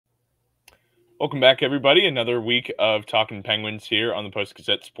Welcome back, everybody. Another week of Talking Penguins here on the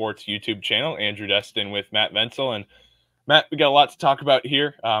Post-Gazette Sports YouTube channel. Andrew Destin with Matt Vensel. And Matt, we got a lot to talk about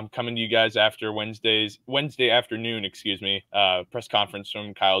here. Coming to you guys after Wednesday afternoon, press conference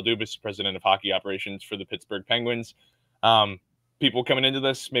from Kyle Dubas, president of hockey operations for the Pittsburgh Penguins. People coming into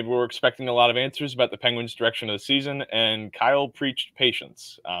this, maybe we're expecting a lot of answers about the Penguins' direction of the season, and Kyle preached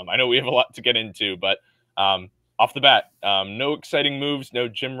patience. I know we have a lot to get into, but off the bat, no exciting moves, no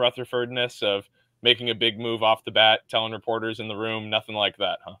Jim Rutherford-ness of making a big move off the bat, telling reporters in the room, nothing like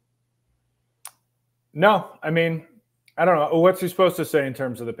that, huh? No, I mean, I don't know. What's he supposed to say in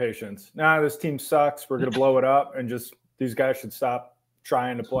terms of the patience? Nah, this team sucks. We're going to blow it up, and just these guys should stop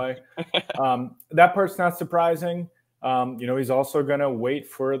trying to play. That part's not surprising. He's also going to wait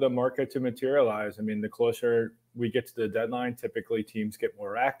for the market to materialize. I mean, the closer we get to the deadline, typically teams get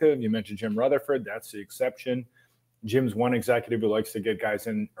more active. You mentioned Jim Rutherford. That's the exception. Jim's one executive who likes to get guys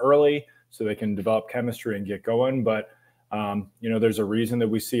in early so they can develop chemistry and get going. But, there's a reason that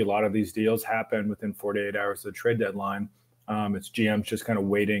we see a lot of these deals happen within 48 hours of the trade deadline. It's GMs just kind of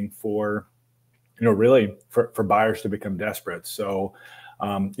waiting for, really for buyers to become desperate. So,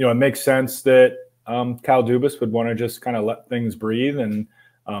 it makes sense that Kyle Dubas would want to just kind of let things breathe and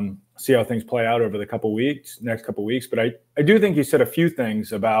see how things play out over the next couple weeks. But I do think he said a few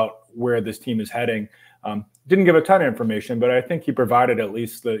things about where this team is heading. Didn't give a ton of information, but I think he provided at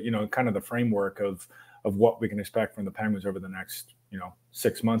least the, kind of the framework of what we can expect from the Penguins over the next,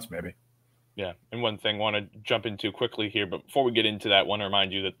 6 months, maybe. Yeah. And one thing I want to jump into quickly here, but before we get into that, I want to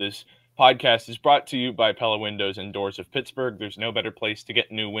remind you that this podcast is brought to you by Pella Windows and Doors of Pittsburgh. There's no better place to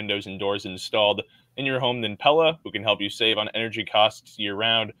get new windows and doors installed in your home than Pella, who can help you save on energy costs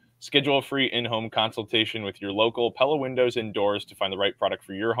year-round. Schedule a free in-home consultation with your local Pella Windows and Doors to find the right product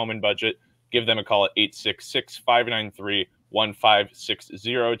for your home and budget. Give them a call at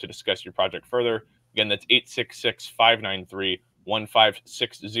 866-593-1560 to discuss your project further. Again, that's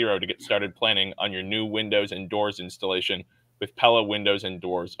 866-593-1560 to get started planning on your new windows and doors installation with Pella Windows and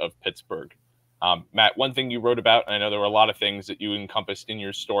Doors of Pittsburgh. Matt, one thing you wrote about, and I know there were a lot of things that you encompassed in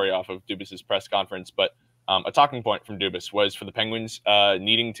your story off of Dubas' press conference, but a talking point from Dubas was for the Penguins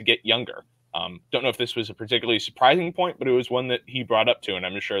needing to get younger. Don't know if this was a particularly surprising point, but it was one that he brought up to, and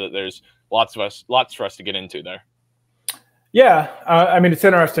I'm sure that there's lots for us to get into there. Yeah, it's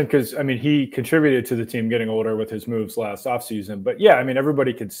interesting because, he contributed to the team getting older with his moves last offseason. But, yeah,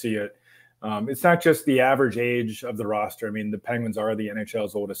 everybody could see it. It's not just the average age of the roster. The Penguins are the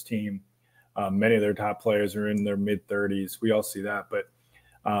NHL's oldest team. Many of their top players are in their mid-30s. We all see that. But,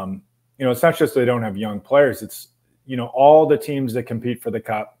 it's not just they don't have young players. It's, all the teams that compete for the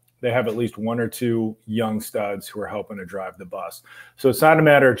Cup, they have at least one or two young studs who are helping to drive the bus. So it's not a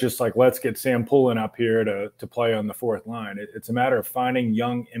matter of just like, let's get Sam Poulin up here to play on the fourth line. It's a matter of finding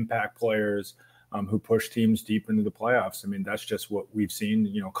young impact players who push teams deep into the playoffs. That's just what we've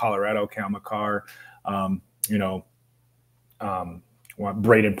seen, Colorado, Cal McCarr,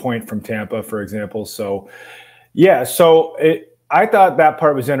 Braden Point from Tampa, for example. So, yeah, I thought that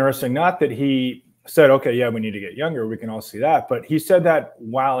part was interesting. Not that he said, okay, yeah, we need to get younger. We can all see that. But he said that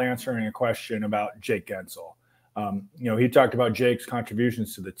while answering a question about Jake Guentzel. He talked about Jake's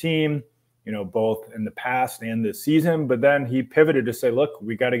contributions to the team, both in the past and this season. But then he pivoted to say, look,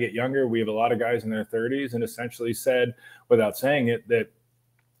 we got to get younger. We have a lot of guys in their 30s, and essentially said, without saying it, that,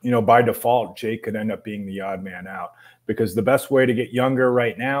 by default, Jake could end up being the odd man out, because the best way to get younger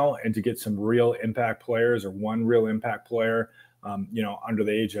right now and to get some real impact players, or one real impact player, under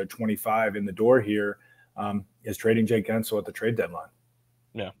the age of 25 in the door here, is trading Jake Guentzel at the trade deadline.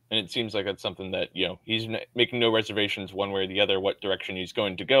 Yeah, and it seems like that's something that, he's making no reservations one way or the other what direction he's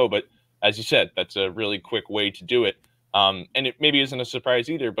going to go. But as you said, that's a really quick way to do it. And it maybe isn't a surprise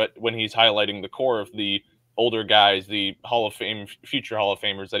either, but when he's highlighting the core of the older guys, the Hall of Fame, future Hall of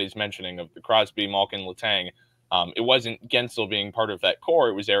Famers that he's mentioning, of the Crosby, Malkin, Letang, it wasn't Guentzel being part of that core,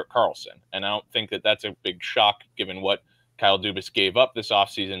 it was Erik Karlsson. And I don't think that that's a big shock given what Kyle Dubas gave up this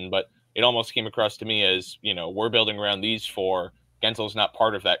offseason, but it almost came across to me as, we're building around these four. Guentzel's not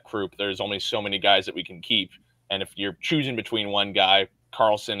part of that group. There's only so many guys that we can keep. And if you're choosing between one guy,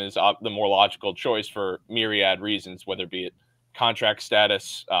 Karlsson is the more logical choice for myriad reasons, whether it be it contract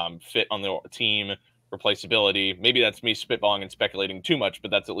status, fit on the team, replaceability. Maybe that's me spitballing and speculating too much, but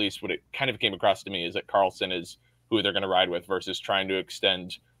that's at least what it kind of came across to me, is that Karlsson is who they're going to ride with versus trying to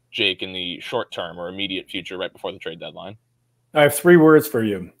extend Jake in the short term or immediate future right before the trade deadline. I have 3 words for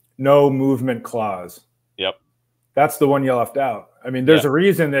you. No movement clause. Yep. That's the one you left out. There's a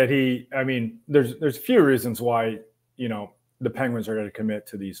reason that there's a few reasons why, the Penguins are going to commit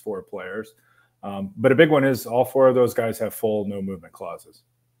to these 4 players. But a big one is all 4 of those guys have full no movement clauses.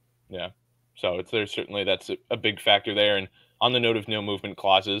 Yeah. So there's certainly that's a big factor there. And on the note of no movement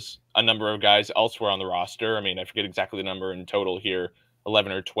clauses, a number of guys elsewhere on the roster. I mean, I forget exactly the number in total here,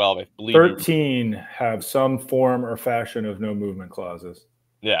 11 or 12, I believe. 13 have some form or fashion of no movement clauses.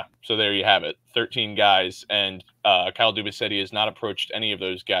 Yeah, so there you have it, 13 guys, and Kyle Dubas said he has not approached any of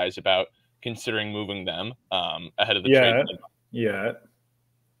those guys about considering moving them ahead of the trade.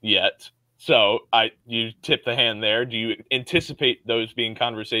 Yet. So you tip the hand there. Do you anticipate those being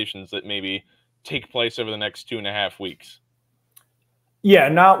conversations that maybe take place over the next 2.5 weeks? Yeah,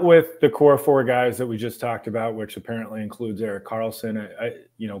 not with the core 4 guys that we just talked about, which apparently includes Erik Karlsson.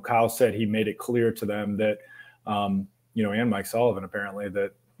 Kyle said he made it clear to them that, and Mike Sullivan apparently,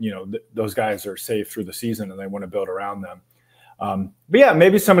 that those guys are safe through the season and they want to build around them. But yeah,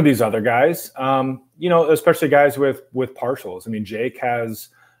 maybe some of these other guys, especially guys with partials. I mean, Jake has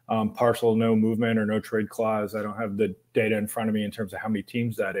partial no movement or no trade clause. I don't have the data in front of me in terms of how many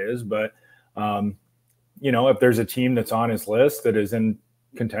teams that is, but if there's a team that's on his list that is in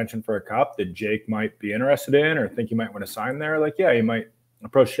contention for a cup that Jake might be interested in or think he might want to sign there, he might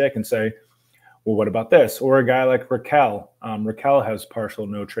approach Jake and say, well, what about this? Or a guy like Raquel. Raquel has partial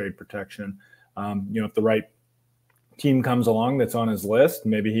no trade protection. If the right team comes along that's on his list,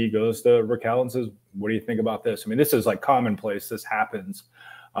 maybe he goes to Raquel and says, what do you think about this? I mean, this is like commonplace. This happens.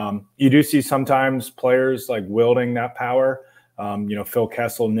 You do see sometimes players like wielding that power. Phil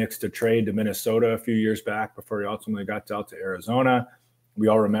Kessel nixed a trade to Minnesota a few years back before he ultimately got dealt to Arizona. We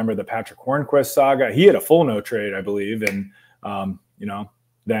all remember the Patrick Hornquist saga. He had a full no trade, I believe. And,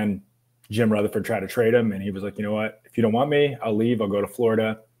 then Jim Rutherford tried to trade him. And he was like, you know what, if you don't want me, I'll leave. I'll go to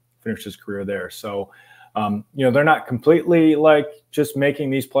Florida, finish his career there. So, they're not completely like just making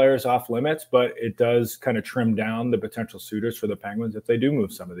these players off limits, but it does kind of trim down the potential suitors for the Penguins if they do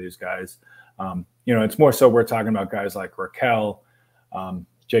move some of these guys. It's more so we're talking about guys like Raquel,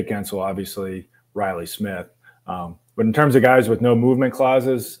 Jake Guentzel, obviously, Riley Smith. But in terms of guys with no movement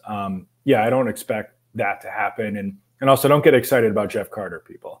clauses, I don't expect that to happen. And also don't get excited about Jeff Carter,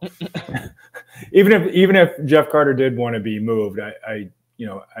 people. even if Jeff Carter did want to be moved, I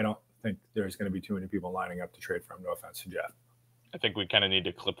don't think there's going to be too many people lining up to trade for him. No offense to Jeff. I think we kind of need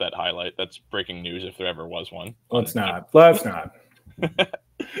to clip that highlight. That's breaking news if there ever was one. Let's not.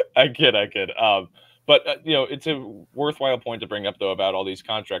 I kid. But it's a worthwhile point to bring up, though, about all these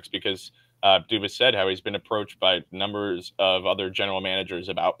contracts, because Dubas said how he's been approached by numbers of other general managers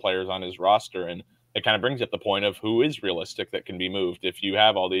about players on his roster. And it kind of brings up the point of who is realistic that can be moved. If you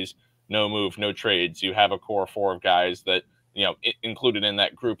have all these no move, no trades, you have a core 4 of guys that, included in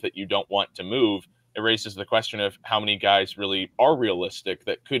that group that you don't want to move, it raises the question of how many guys really are realistic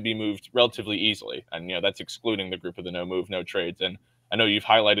that could be moved relatively easily. And, that's excluding the group of the no move, no trades. And I know you've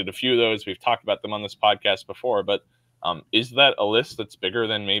highlighted a few of those. We've talked about them on this podcast before, but is that a list that's bigger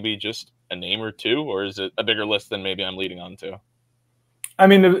than maybe just a name or two, or is it a bigger list than maybe I'm leading on to? I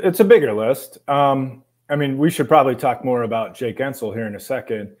mean, it's a bigger list. We should probably talk more about Jake Guentzel here in a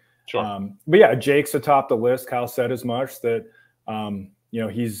second. Sure. But yeah, Jake's atop the list. Kyle said as much that,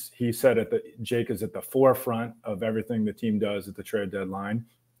 he said Jake is at the forefront of everything the team does at the trade deadline.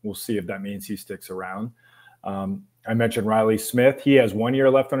 We'll see if that means he sticks around. I mentioned Riley Smith. He has 1 year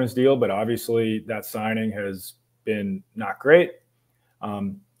left on his deal, but obviously that signing has been not great.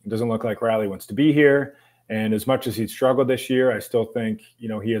 It doesn't look like Riley wants to be here. And as much as he's struggled this year, I still think,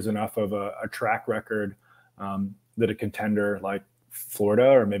 he has enough of a track record that a contender like Florida,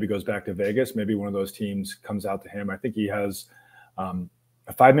 or maybe goes back to Vegas, maybe one of those teams comes out to him. I think he has a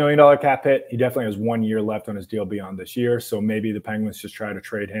 $5 million cap hit. He definitely has 1 year left on his deal beyond this year. So maybe the Penguins just try to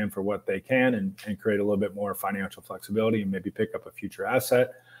trade him for what they can and create a little bit more financial flexibility and maybe pick up a future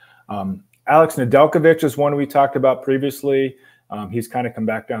asset. Alex Nedeljkovic is one we talked about previously. He's kind of come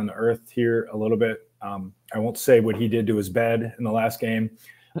back down to earth here a little bit. I won't say what he did to his bed in the last game.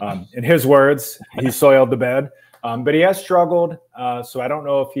 In his words, he soiled the bed. But he has struggled. So I don't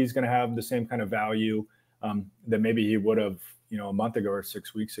know if he's going to have the same kind of value that maybe he would have, a month ago or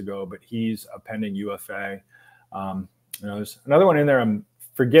 6 weeks ago, but he's a pending UFA. There's another one in there I'm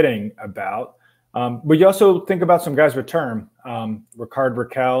forgetting about. But you also think about some guys with term. Rickard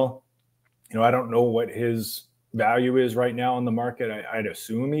Rakell, I don't know what his value is right now on the market. I'd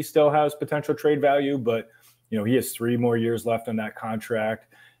assume he still has potential trade value, but, he has 3 more years left on that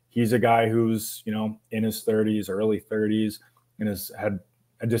contract. He's a guy who's, in his 30s, early 30s, and has had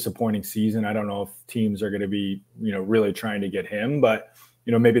a disappointing season. I don't know if teams are going to be, really trying to get him, but,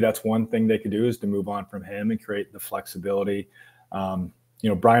 maybe that's one thing they could do is to move on from him and create the flexibility.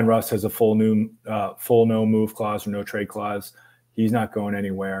 Brian Russ has a full no move clause or no trade clause. He's not going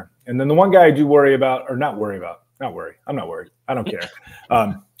anywhere. And then the one guy I do worry about, or not worry about, I'm not worried. I don't care.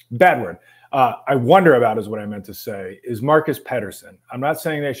 Bad word. I wonder about is what I meant to say is Marcus Pettersson. I'm not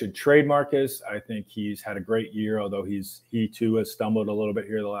saying they should trade Marcus. I think he's had a great year, although he too has stumbled a little bit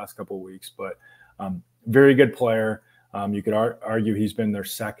here the last couple of weeks. But very good player. You could argue he's been their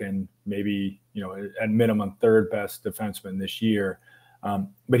second, maybe at minimum third best defenseman this year.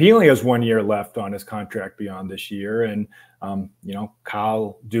 But he only has 1 year left on his contract beyond this year, and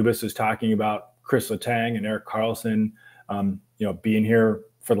Kyle Dubas is talking about Kris Letang and Erik Karlsson, being here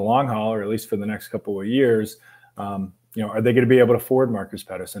for the long haul, or at least for the next couple of years. Are they going to be able to afford Marcus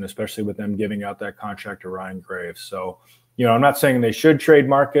Pettersson, especially with them giving out that contract to Ryan Graves? So, I'm not saying they should trade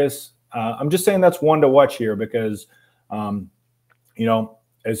Marcus. I'm just saying that's one to watch here because,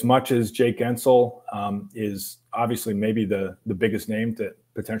 as much as Jake Guentzel is obviously maybe the biggest name that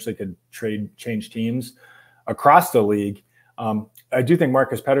potentially could change teams across the league, I do think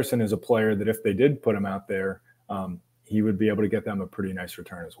Marcus Pettersson is a player that if they did put him out there, he would be able to get them a pretty nice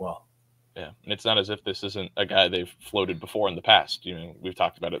return as well. Yeah, and it's not as if this isn't a guy they've floated before in the past. We've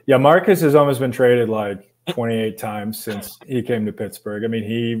talked about it. Yeah, Marcus has almost been traded like 28 times since he came to Pittsburgh. I mean,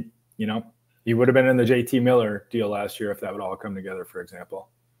 he would have been in the JT Miller deal last year if that would all come together, for example.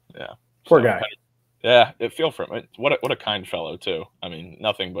 Yeah. Poor guy. Yeah, I feel for him. What a kind fellow, too. I mean,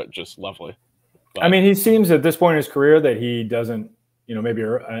 nothing but just lovely. But, I mean, he seems at this point in his career that he doesn't, maybe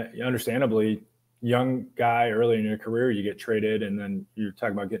understandably, young guy early in your career, you get traded, and then you're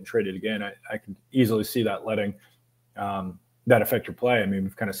talking about getting traded again. I can easily see that letting that affect your play. I mean,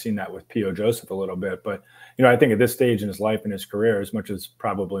 we've kind of seen that with P.O. Joseph a little bit, but I think at this stage in his life and his career, as much as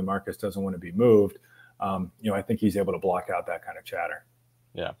probably Marcus doesn't want to be moved, I think he's able to block out that kind of chatter.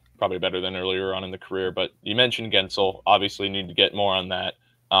 Yeah, probably better than earlier on in the career. But you mentioned Guentzel. Obviously, need to get more on that.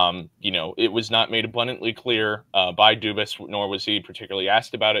 It was not made abundantly clear by Dubas, nor was he particularly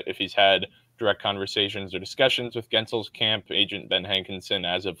asked about it, if he's had direct conversations or discussions with Guentzel's camp agent, Ben Hankinson,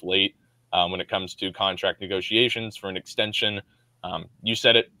 as of late, when it comes to contract negotiations for an extension. You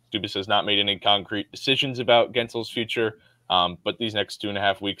said it, Dubas has not made any concrete decisions about Guentzel's future, but these next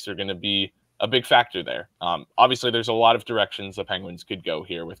 2.5 weeks are going to be a big factor there. Obviously, there's a lot of directions the Penguins could go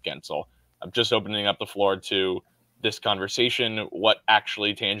here with Guentzel. I'm just opening up the floor to this conversation, what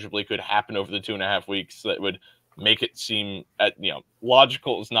actually tangibly could happen over the 2.5 weeks that would make it seem,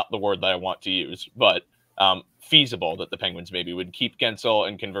 logical is not the word that I want to use, but feasible that the Penguins maybe would keep Guentzel,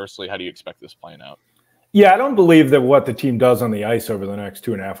 and conversely, how do you expect this playing out? Yeah, I don't believe that what the team does on the ice over the next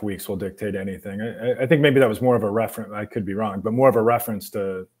 2.5 weeks will dictate anything. I think maybe that was more of a reference, I could be wrong, but more of a reference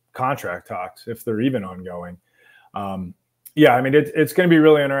to contract talks, if they're even ongoing. Yeah, I mean, it's going to be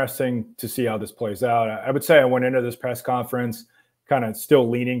really interesting to see how this plays out. I would say I went into this press conference kind of still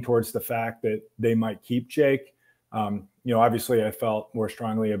leaning towards the fact that they might keep Jake. Obviously I felt more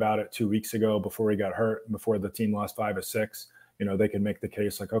strongly about it 2 weeks ago before he got hurt, before the team lost 5 of 6. They could make the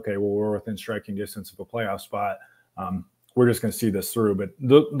case like, okay, well, we're within striking distance of a playoff spot. We're just going to see this through. But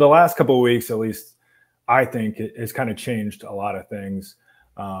the last couple of weeks, at least, I think it has kind of changed a lot of things.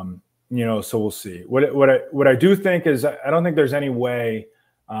 So we'll see. What I do think is I don't think there's any way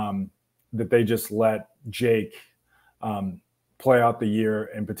that they just let Jake play out the year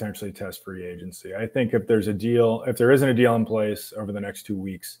and potentially test free agency. I think if there isn't a deal in place over the next 2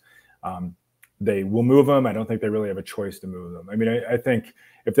 weeks, they will move him. I don't think they really have a choice to move them. I mean, I think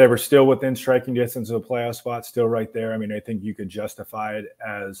if they were still within striking distance of the playoff spot, still right there, I mean, I think you could justify it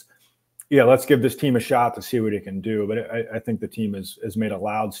as, yeah, let's give this team a shot to see what it can do. But I think the team has made a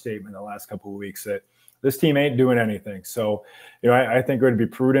loud statement the last couple of weeks that this team ain't doing anything. So, I think it would be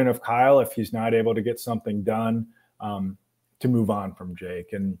prudent of Kyle, if he's not able to get something done, to move on from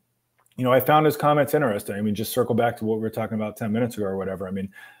Jake. And, I found his comments interesting. I mean, just circle back to what we were talking about 10 minutes ago or whatever. I mean,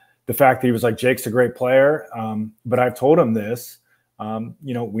 the fact that he was like, Jake's a great player, but I've told him this,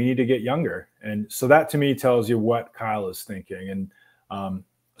 we need to get younger. And so that to me tells you what Kyle is thinking. And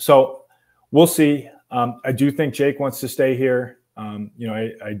so we'll see. I do think Jake wants to stay here.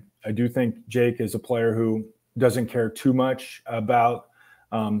 I do think Jake is a player who doesn't care too much about,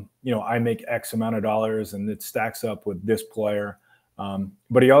 I make X amount of dollars and it stacks up with this player.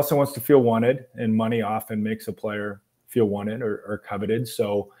 But he also wants to feel wanted, and money often makes a player feel wanted or coveted.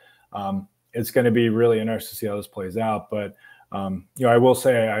 So it's going to be really interesting to see how this plays out. But, I will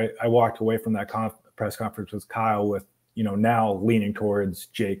say I walked away from that press conference with Kyle with, now leaning towards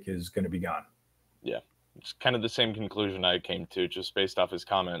Jake is going to be gone. Yeah, it's kind of the same conclusion I came to just based off his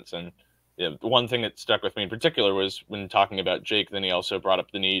comments. And the one thing that stuck with me in particular was when talking about Jake, then he also brought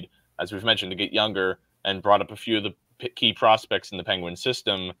up the need, as we've mentioned, to get younger, and brought up a few of the key prospects in the Penguin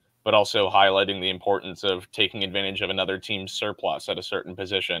system, but also highlighting the importance of taking advantage of another team's surplus at a certain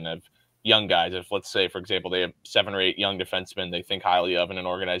position, of young guys. If, let's say, for example, they have 7 or 8 young defensemen they think highly of in an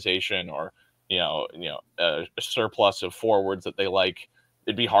organization, or a surplus of forwards that they like,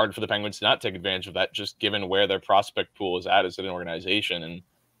 it'd be hard for the Penguins to not take advantage of that, just given where their prospect pool is at as an organization. And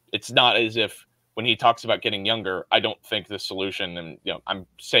it's not as if when he talks about getting younger, I don't think the solution, and I'm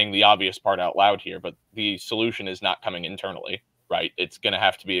saying the obvious part out loud here, but the solution is not coming internally, right? It's going to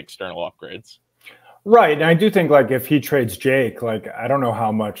have to be external upgrades. Right. And I do think, like, if he trades Jake, like, I don't know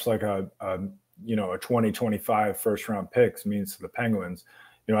how much like a 2025 first round picks means to the Penguins.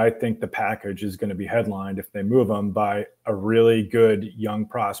 I think the package is going to be headlined, if they move him, by a really good young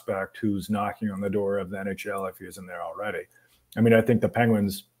prospect who's knocking on the door of the NHL if he isn't there already. I mean, I think the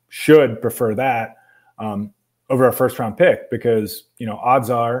Penguins should prefer that over a first round pick, because, odds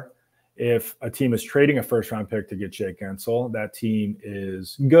are, if a team is trading a first round pick to get Jake Guentzel, that team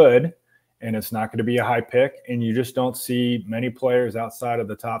is good, and it's not going to be a high pick. And you just don't see many players outside of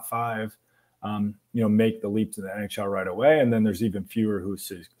the top 5 make the leap to the NHL right away. And then there's even fewer who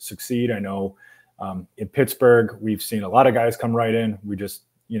succeed. I know in Pittsburgh, we've seen a lot of guys come right in. We just,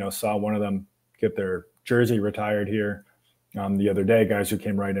 saw one of them get their jersey retired here the other day, guys who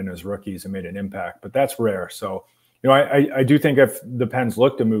came right in as rookies and made an impact, but that's rare. So, I do think if the Pens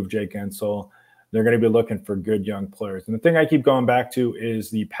look to move Jake Guentzel, they're going to be looking for good young players. And the thing I keep going back to is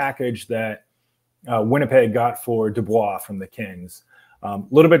the package that Winnipeg got for Dubois from the Kings. A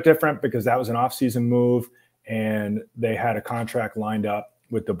little bit different because that was an offseason move, and they had a contract lined up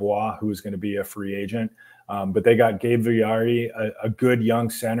with Dubois, who was going to be a free agent. But they got Gabe Vigliari, a good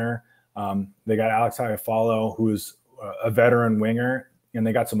young center. They got Alex Iafallo, who's a veteran winger, and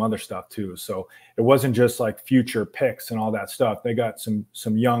they got some other stuff too. So it wasn't just like future picks and all that stuff. They got some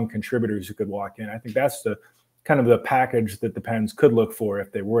young contributors who could walk in. I think that's the kind of the package that the Pens could look for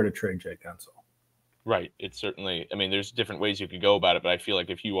if they were to trade Jake Guentzel. Right. It's certainly, I mean, there's different ways you could go about it, but I feel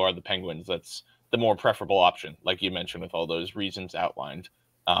like if you are the Penguins, that's the more preferable option, like you mentioned, with all those reasons outlined.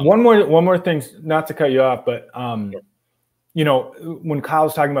 One more thing, not to cut you off, but when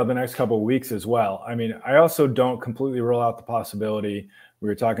Kyle's talking about the next couple of weeks as well, I mean, I also don't completely rule out the possibility, we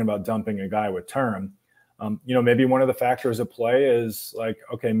were talking about dumping a guy with term. Maybe one of the factors at play is like,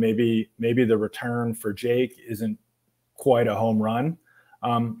 okay, maybe the return for Jake isn't quite a home run.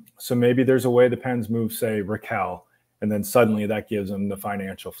 So maybe there's a way the Pens move, say, Raquel, and then suddenly that gives them the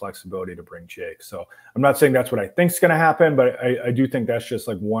financial flexibility to bring Jake. So I'm not saying that's what I think is going to happen, but I do think that's just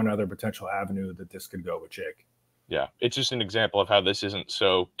like one other potential avenue that this could go with Jake. Yeah, it's just an example of how this isn't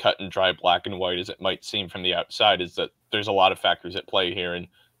so cut and dry, black and white as it might seem from the outside, is that there's a lot of factors at play here. And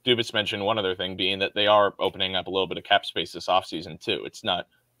Dubas mentioned one other thing being that they are opening up a little bit of cap space this offseason too. It's not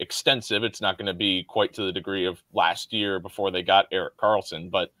extensive. It's not going to be quite to the degree of last year before they got Erik Karlsson,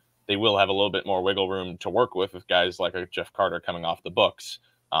 but they will have a little bit more wiggle room to work with guys like a Jeff Carter coming off the books.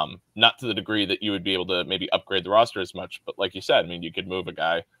 Not to the degree that you would be able to maybe upgrade the roster as much, but like you said, I mean, you could move a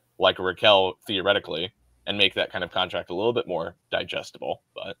guy like a Raquel theoretically and make that kind of contract a little bit more digestible,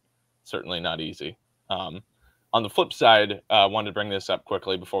 but certainly not easy. On the flip side, I wanted to bring this up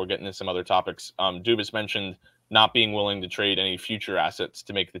quickly before we get into some other topics. Dubas mentioned not being willing to trade any future assets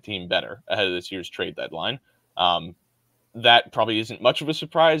to make the team better ahead of this year's trade deadline. That probably isn't much of a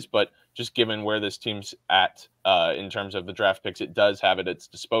surprise, but just given where this team's at in terms of the draft picks it does have at its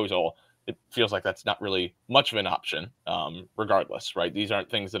disposal, it feels like that's not really much of an option regardless, right? These aren't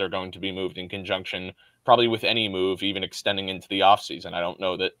things that are going to be moved in conjunction probably with any move, even extending into the offseason. I don't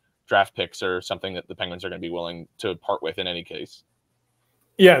know that draft picks are something that the Penguins are going to be willing to part with in any case.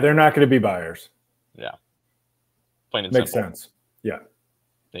 Yeah, they're not going to be buyers. Yeah. Plain and Makes simple. sense. Yeah.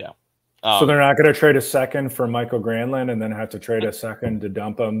 Yeah. So they're not going to trade a second for Michael Granlund and then have to trade a second to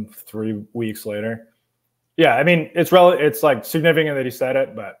dump him 3 weeks later. Yeah, I mean, it's like significant that he said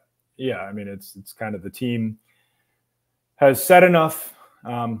it, but yeah, I mean, it's kind of the team has said enough.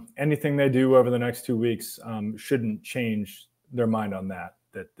 Anything they do over the next 2 weeks shouldn't change their mind on that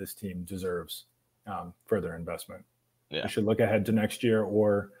this team deserves further investment. Yeah. They should look ahead to next year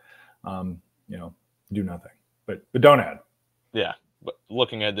or, do nothing, but don't add. Yeah. But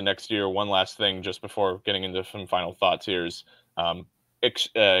looking ahead to next year, one last thing just before getting into some final thoughts here is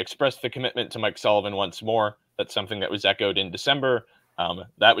express the commitment to Mike Sullivan once more. That's something that was echoed in December.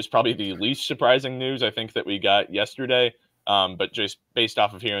 That was probably the least surprising news I think that we got yesterday. But just based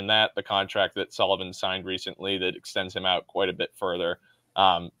off of hearing that, the contract that Sullivan signed recently that extends him out quite a bit further,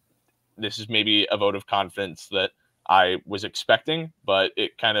 this is maybe a vote of confidence that I was expecting, but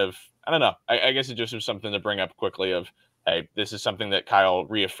it kind of, I don't know. I guess it just was something to bring up quickly of, hey, this is something that Kyle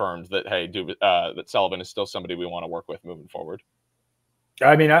reaffirmed that, hey, that Sullivan is still somebody we want to work with moving forward.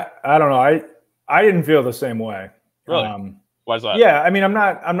 I mean, I don't know. I didn't feel the same way. Really? Why is that? Yeah, I mean, I'm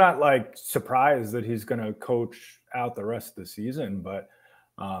not like surprised that he's going to coach out the rest of the season, but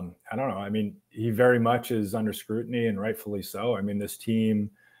I don't know. I mean, he very much is under scrutiny, and rightfully so. I mean, this team,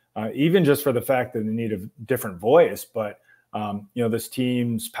 even just for the fact that they need a different voice, but this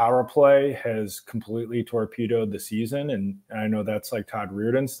team's power play has completely torpedoed the season, and I know that's like Todd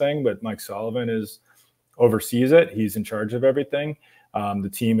Reirden's thing, but Mike Sullivan oversees it. He's in charge of everything. The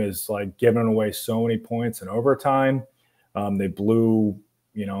team is like giving away so many points in overtime. They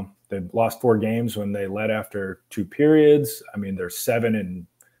lost 4 games when they led after 2 periods. I mean, they're 7-16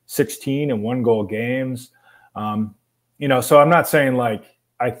 and 1-goal games. So I'm not saying like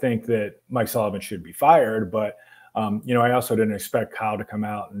I think that Mike Sullivan should be fired, but I also didn't expect Kyle to come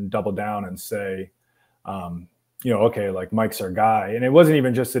out and double down and say, okay, like Mike's our guy. And it wasn't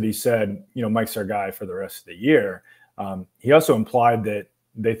even just that he said, Mike's our guy for the rest of the year. He also implied that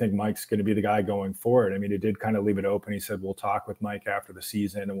they think Mike's going to be the guy going forward. I mean, he did kind of leave it open. He said, we'll talk with Mike after the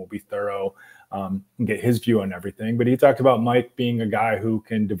season and we'll be thorough and get his view on everything. But he talked about Mike being a guy who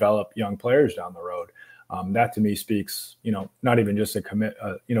can develop young players down the road. That to me speaks, not even just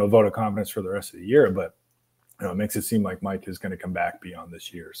a vote of confidence for the rest of the year, but it makes it seem like Mike is going to come back beyond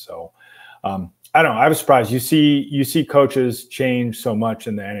this year. So I don't know. I was surprised. You see coaches change so much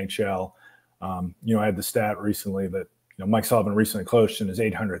in the NHL. I had the stat recently that Mike Sullivan recently coached in his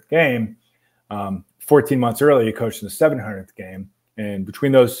 800th game. 14 months earlier, he coached in his 700th game. And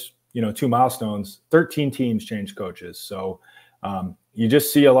between those, 2 milestones, 13 teams changed coaches. So you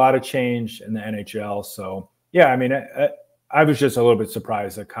just see a lot of change in the NHL. So, yeah, I mean, I was just a little bit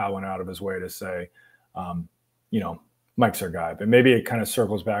surprised that Kyle went out of his way to say, Mike's our guy. But maybe it kind of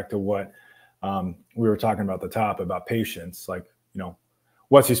circles back to what we were talking about at the top about patience. Like,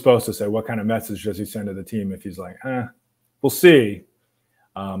 what's he supposed to say? What kind of message does he send to the team if he's like, we'll see.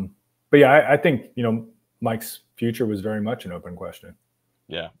 But yeah, I think, Mike's future was very much an open question.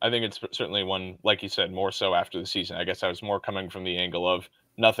 Yeah, I think it's certainly one, like you said, more so after the season. I guess I was more coming from the angle of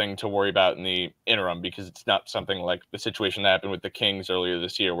nothing to worry about in the interim, because it's not something like the situation that happened with the Kings earlier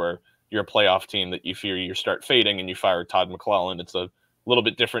this year where you're a playoff team that you fear you start fading and you fire Todd McClellan. It's a little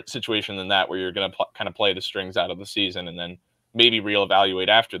bit different situation than that, where you're going to kind of play the strings out of the season and then maybe reevaluate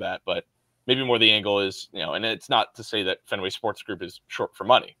after that. But maybe more the angle is, and it's not to say that Fenway Sports Group is short for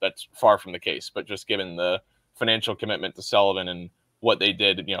money. That's far from the case. But just given the financial commitment to Sullivan and what they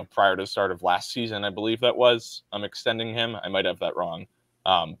did, prior to the start of last season, I believe that was, extending him. I might have that wrong.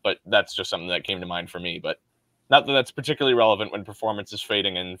 But that's just something that came to mind for me. But not that that's particularly relevant when performance is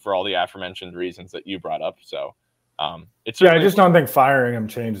fading and for all the aforementioned reasons that you brought up. So I just don't think firing him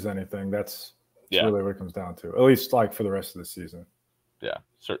changes anything. That's really what it comes down to, at least like for the rest of the season. Yeah,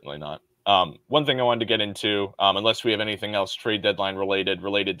 certainly not. One thing I wanted to get into, unless we have anything else trade deadline related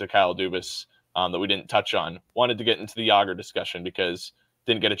to Kyle Dubas that we didn't touch on, wanted to get into the Jágr discussion because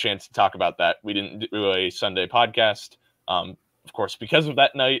didn't get a chance to talk about that. We didn't do a Sunday podcast, of course, because of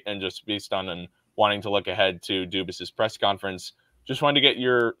that night and just based on wanting to look ahead to Dubas's press conference. Just wanted to get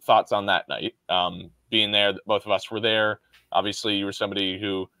your thoughts on that night. Being there, both of us were there. Obviously, you were somebody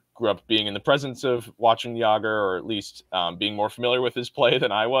who grew up being in the presence of watching Jágr, or at least being more familiar with his play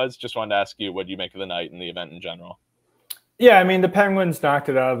than I was. Just wanted to ask you, what do you make of the night and the event in general? Yeah, I mean, the Penguins knocked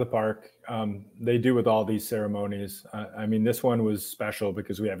it out of the park. They do with all these ceremonies. I mean, this one was special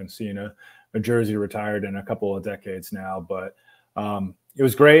because we haven't seen a jersey retired in a couple of decades now. But it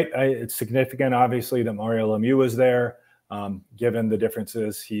was great. It's significant, obviously, that Mario Lemieux was there. Given the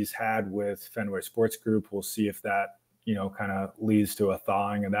differences he's had with Fenway Sports Group, we'll see if that kind of leads to a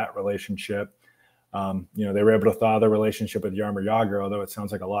thawing in that relationship. They were able to thaw the relationship with Jaromir Jágr, although it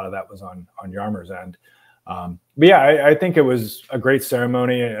sounds like a lot of that was on Jarmir's end. But yeah, I think it was a great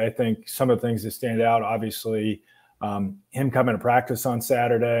ceremony. I think some of the things that stand out, obviously, him coming to practice on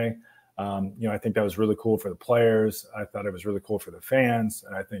Saturday. I think that was really cool for the players. I thought it was really cool for the fans,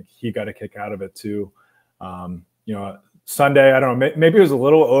 and I think he got a kick out of it too. Sunday, I don't know, maybe it was a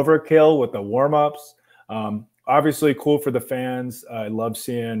little overkill with the warm-ups. Obviously cool for the fans. I love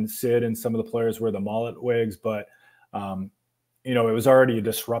seeing Sid and some of the players wear the mullet wigs, but it was already a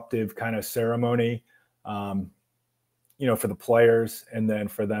disruptive kind of ceremony, for the players, and then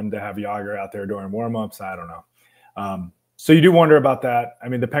for them to have Jágr out there during warm-ups, I don't know. So you do wonder about that. I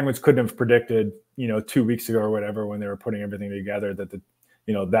mean, the Penguins couldn't have predicted, 2 weeks ago or whatever, when they were putting everything together, that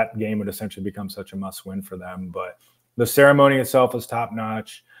that game would essentially become such a must-win for them. But the ceremony itself was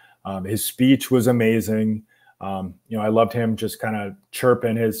top-notch. His speech was amazing. I loved him just kind of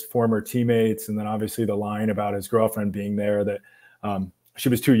chirping his former teammates, and then obviously the line about his girlfriend being there, that she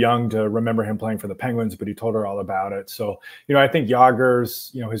was too young to remember him playing for the Penguins, but he told her all about it. So, I think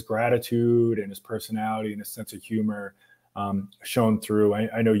Jágr's, his gratitude and his personality and his sense of humor, shown through.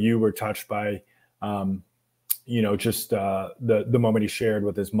 I know you were touched by, just the moment he shared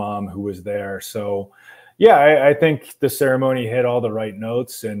with his mom who was there. So, yeah, I think the ceremony hit all the right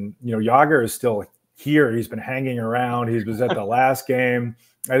notes. And, Jágr is still here. He's been hanging around. He was at the last game.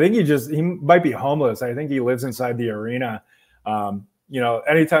 I think he might be homeless. I think he lives inside the arena.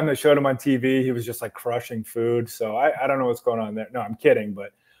 Anytime they showed him on TV, he was just like crushing food. So I don't know what's going on there. No, I'm kidding.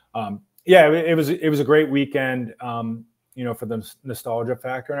 But it was a great weekend, for the nostalgia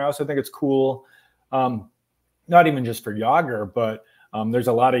factor. And I also think it's cool, not even just for Jágr, but there's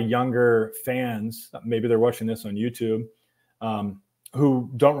a lot of younger fans. Maybe they're watching this on YouTube,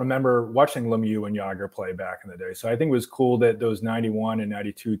 who don't remember watching Lemieux and Jágr play back in the day. So I think it was cool that those 91 and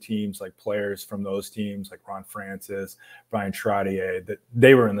 92 teams, like players from those teams, like Ron Francis, Brian Trottier, that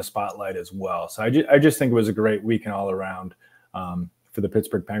they were in the spotlight as well. So I just think it was a great weekend all around for the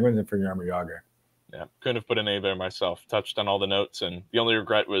Pittsburgh Penguins and for Jaromir Jágr. Yeah, couldn't have put a name there myself. Touched on all the notes, and the only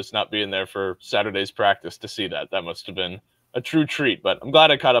regret was not being there for Saturday's practice to see that. That must have been a true treat, but I'm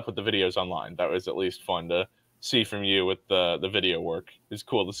glad I caught up with the videos online. That was at least fun to see from you with the video work. It's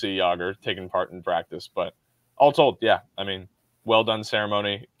cool to see Jágr taking part in practice, but all told, yeah, I mean, well done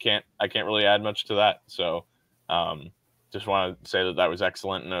ceremony. I can't really add much to that. So just want to say that was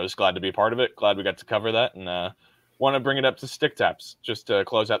excellent, and I was glad to be a part of it. Glad we got to cover that, and want to bring it up to stick taps just to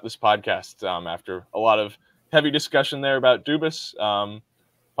close out this podcast after a lot of heavy discussion there about Dubas.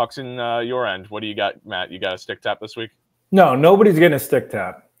 Puck's in your end. What do you got, Matt? You got a stick tap this week? No, nobody's getting a stick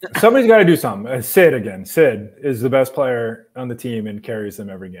tap. Somebody's got to do something. Sid again. Sid is the best player on the team and carries them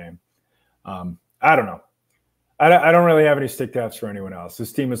every game. I don't know. I don't really have any stick taps for anyone else.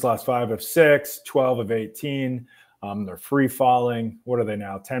 This team has lost 5 of 6, 12 of 18. They're free falling. What are they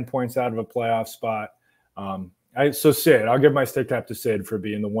now? 10 points out of a playoff spot. So Sid, I'll give my stick tap to Sid for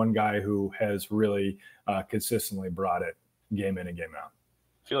being the one guy who has really consistently brought it game in and game out.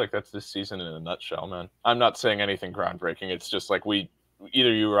 I feel like that's this season in a nutshell, man. I'm not saying anything groundbreaking. It's just like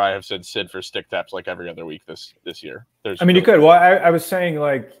either you or I have said Sid for stick taps like every other week this year. You could. Well, I was saying,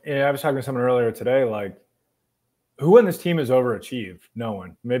 I was talking to someone earlier today, who in this team has overachieved? No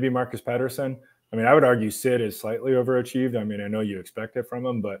one. Maybe Marcus Pettersson. I would argue Sid is slightly overachieved. I know you expect it from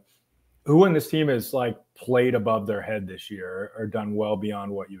him, but who in this team has played above their head this year or done well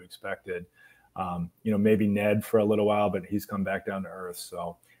beyond what you expected? Maybe Ned for a little while, but he's come back down to earth.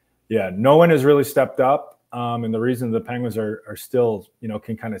 So, yeah, no one has really stepped up. And the reason the Penguins are still,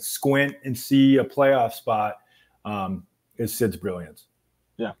 can kind of squint and see a playoff spot is Sid's brilliance.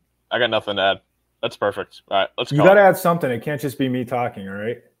 Yeah, I got nothing to add. That's perfect. All right, let's go. You got to add something. It can't just be me talking, all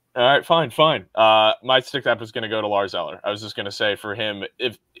right? All right, fine. My stick tap is going to go to Lars Eller. I was just going to say for him,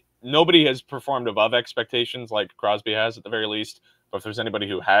 if nobody has performed above expectations like Crosby has at the very least, but if there's anybody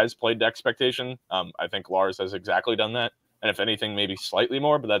who has played to expectation, I think Lars has exactly done that. And if anything, maybe slightly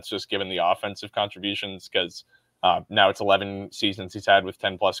more, but that's just given the offensive contributions because now it's 11 seasons he's had with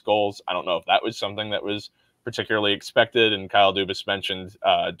 10-plus goals. I don't know if that was something that was particularly expected. And Kyle Dubas mentioned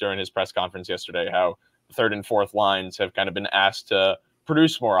during his press conference yesterday how the third and fourth lines have kind of been asked to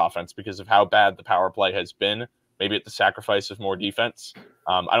produce more offense because of how bad the power play has been, maybe at the sacrifice of more defense.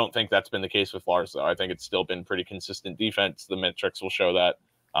 I don't think that's been the case with Lars, though. I think it's still been pretty consistent defense. The metrics will show that.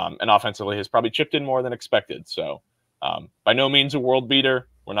 And offensively has probably chipped in more than expected. So by no means a world beater.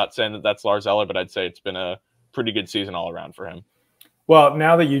 We're not saying that that's Lars Eller, but I'd say it's been a pretty good season all around for him. Well,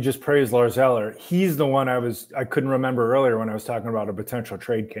 now that you just praised Lars Eller, he's the one I couldn't remember earlier when I was talking about a potential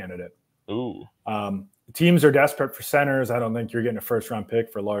trade candidate. Ooh. Teams are desperate for centers. I don't think you're getting a first-round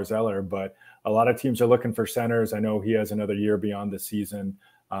pick for Lars Eller, but a lot of teams are looking for centers. I know he has another year beyond the season,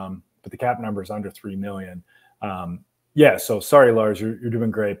 but the cap number is under $3 million. So sorry, Lars, you're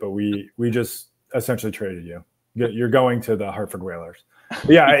doing great, but we just essentially traded you. You're going to the Hartford Whalers.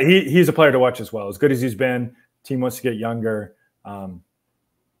 But yeah, he's a player to watch as well. As good as he's been, team wants to get younger.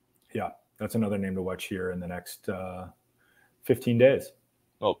 That's another name to watch here in the next 15 days.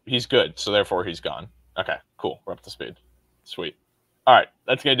 Well, he's good, so therefore he's gone. Okay, cool. We're up to speed. Sweet. All right,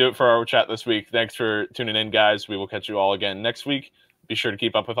 that's going to do it for our chat this week. Thanks for tuning in, guys. We will catch you all again next week. Be sure to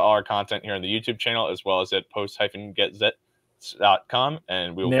keep up with all our content here on the YouTube channel as well as at post-gazette.com.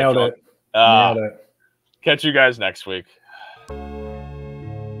 And we will Nailed it. Catch you guys next week.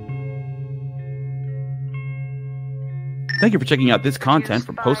 Thank you for checking out this content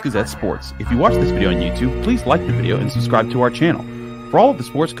from Post-Gazette Sports. If you watch this video on YouTube, please like the video and subscribe to our channel. For all of the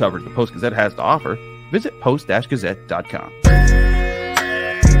sports coverage the Post-Gazette has to offer, visit post-gazette.com.